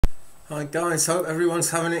Hi guys, hope everyone's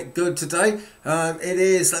having it good today. It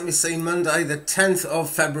is, let me see, Monday the 10th of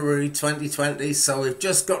February 2020, so we've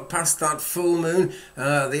just got past that full moon.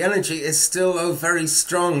 The energy is still though very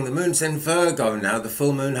strong. The moon's in Virgo now, the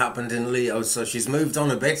full moon happened in Leo, so she's moved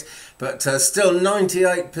on a bit, but still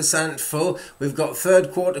 98% full. We've got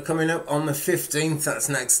third quarter coming up on the 15th, that's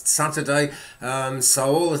next Saturday,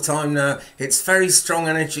 so all the time now it's very strong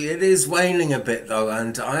energy. It is waning a bit though,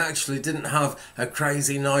 and I actually didn't have a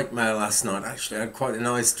crazy nightmare last night. Actually, I had quite a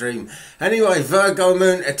nice dream. Anyway, Virgo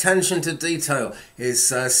moon, attention to detail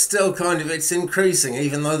is still kind of, it's increasing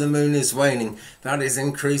even though the moon is waning. That is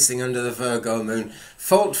increasing under the Virgo moon.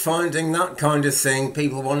 Fault finding, that kind of thing.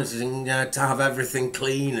 People wanting to have everything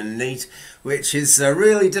clean and neat, which is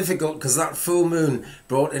really difficult because that full moon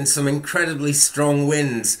brought in some incredibly strong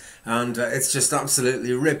winds, and it's just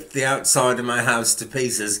absolutely ripped the outside of my house to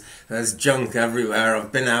pieces. There's junk everywhere.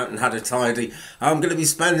 I've been out and had a tidy. I'm going to be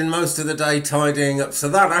spending most of the day tidying up, so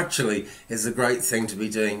that actually is a great thing to be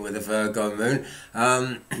doing with a Virgo moon.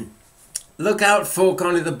 Look out for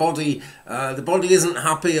kind of the body. The body isn't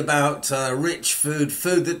happy about rich food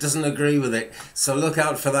that doesn't agree with it. So look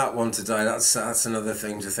out for that one today. That's another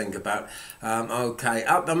thing to think about. Okay,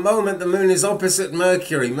 at the moment the moon is opposite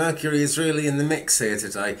Mercury. Mercury is really in the mix here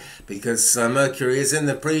today because Mercury is in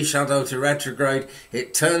the pre-shadow to retrograde.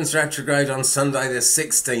 It turns retrograde on Sunday the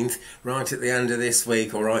 16th, right at the end of this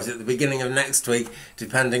week or right at the beginning of next week,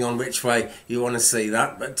 depending on which way you want to see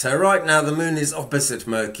that. But right now the moon is opposite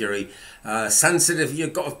Mercury. Sensitive,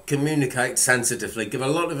 you've got to communicate sensitively. Give a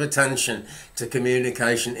lot of attention to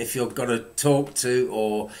communication if you've got to talk to,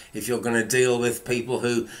 or if you're going to deal with people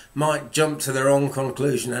who might jump to their own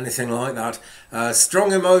conclusion, anything like that.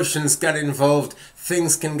 Strong emotions get involved.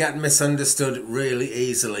 Things can get misunderstood really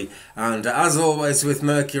easily, and as always with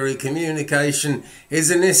Mercury, communication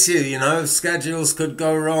is an issue. You know, schedules could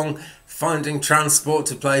go wrong. Finding transport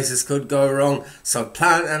to places could go wrong, so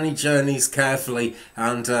plan any journeys carefully,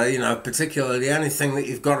 and you know, particularly anything that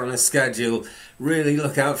you've got on a schedule, really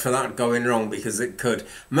look out for that going wrong because it could.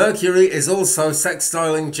 Mercury is also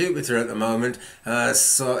sextiling Jupiter at the moment,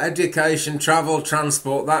 so education, travel,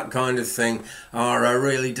 transport, that kind of thing are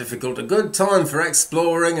really difficult. A good time for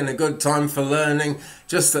exploring and a good time for learning,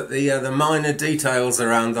 just that the minor details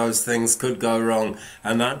around those things could go wrong,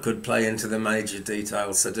 and that could play into the major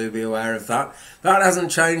details, so do be aware of that. That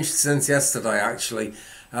hasn't changed since yesterday actually.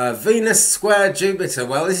 Venus square Jupiter,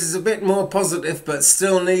 well, this is a bit more positive but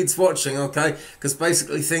still needs watching, okay, because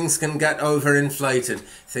basically things can get overinflated.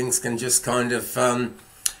 Things can just kind of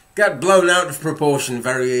get blown out of proportion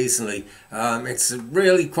very easily. It's a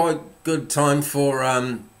really quite good time for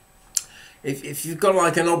if you've got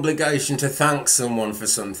like an obligation to thank someone for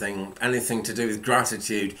something, anything to do with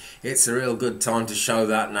gratitude, it's a real good time to show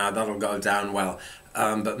that now. That'll go down well.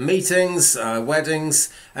 But meetings,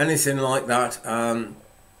 weddings, anything like that,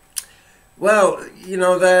 well, you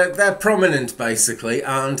know, they're prominent basically,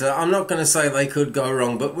 and I'm not going to say they could go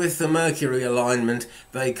wrong, but with the Mercury alignment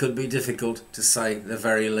they could be difficult to say the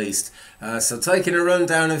very least. So taking a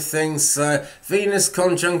rundown of things, Venus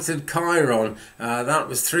conjuncted Chiron, that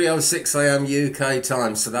was 3:06 AM UK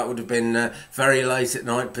time, so that would have been very late at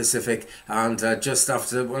night Pacific, and just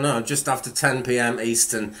after 10 PM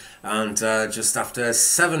Eastern, and just after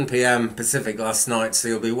 7 PM Pacific last night, so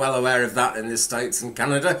you'll be well aware of that in the States and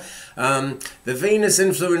Canada. The Venus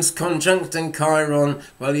influence conjuncting Chiron,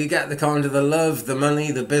 well, you get the kind of the love, the money,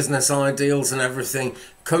 the business ideals and everything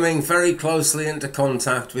coming very closely into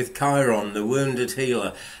contact with Chiron, the wounded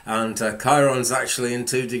healer, and Chiron's actually in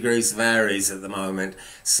 2 degrees of Aries at the moment,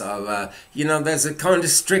 so you know, there's a kind of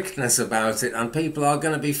strictness about it, and people are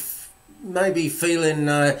going to be maybe feeling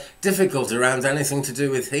difficult around anything to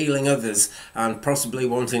do with healing others, and possibly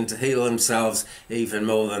wanting to heal themselves even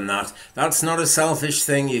more than that. That's not a selfish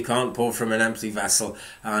thing. You can't pour from an empty vessel,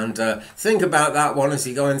 and think about that one as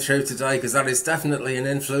you're going through today, because that is definitely an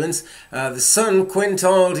influence. The Sun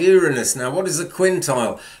quintiled Uranus. Now, what is a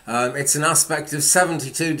quintile? It's an aspect of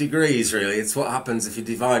 72 degrees really. It's what happens if you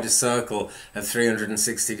divide a circle of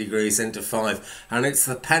 360 degrees into 5, and it's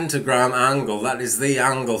the pentagram angle. That is the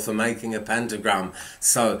angle for making a pentagram,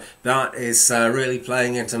 so that is really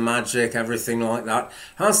playing into magic, everything like that.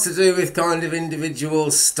 Has to do with kind of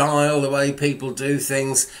individual style, the way people do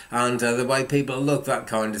things, and the way people look, that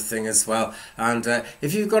kind of thing as well. And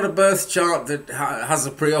if you've got a birth chart that has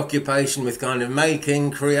a preoccupation with kind of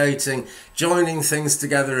making, creating, joining things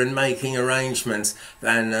together and making arrangements,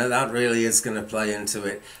 then that really is going to play into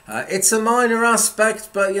it. It's a minor aspect,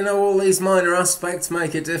 but you know, all these minor aspects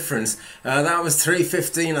make a difference. That was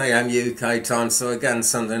 3:15 a.m. UK time, so again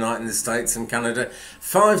Sunday night in the States and Canada.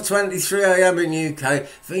 5:23 a.m. in UK,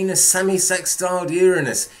 Venus semi-sextile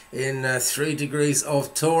Uranus in 3 degrees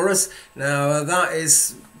of Taurus. Now that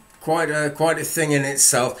is quite a thing in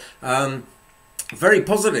itself. Very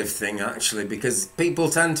positive thing actually, because people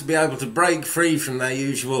tend to be able to break free from their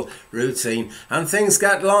usual routine and things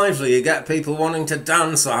get lively. You get people wanting to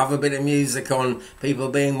dance or have a bit of music on, people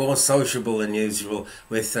being more sociable than usual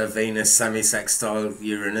with Venus semi-sextile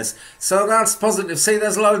Uranus. So that's positive. See,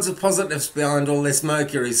 there's loads of positives behind all this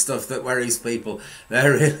Mercury stuff that worries people.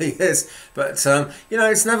 There really is. But you know,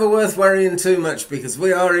 it's never worth worrying too much, because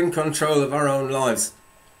we are in control of our own lives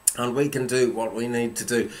and we can do what we need to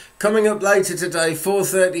do. Coming up later today,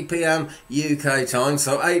 4:30 p.m. UK time,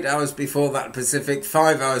 so 8 hours before that Pacific,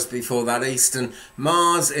 5 hours before that Eastern,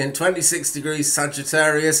 Mars in 26 degrees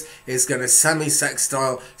Sagittarius is going to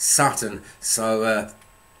semi-sextile Saturn. So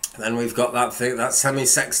then we've got that thing, that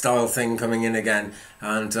semi-sextile thing coming in again,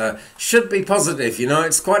 and should be positive. You know,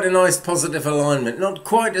 it's quite a nice positive alignment. Not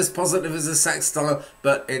quite as positive as a sextile,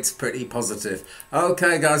 but it's pretty positive.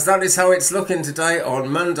 Okay guys, that is how it's looking today on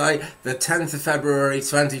Monday the 10th of February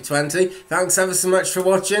 2020. Thanks ever so much for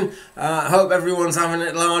watching. Hope everyone's having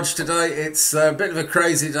it large today. It's a bit of a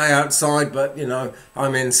crazy day outside, but you know,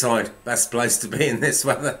 I'm inside. Best place to be in this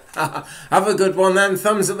weather. Have a good one then.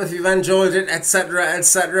 Thumbs up if you've enjoyed it, etc,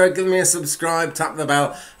 etc. Give me a subscribe, tap the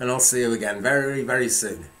bell, and I'll see you again very, very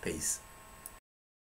soon. Peace.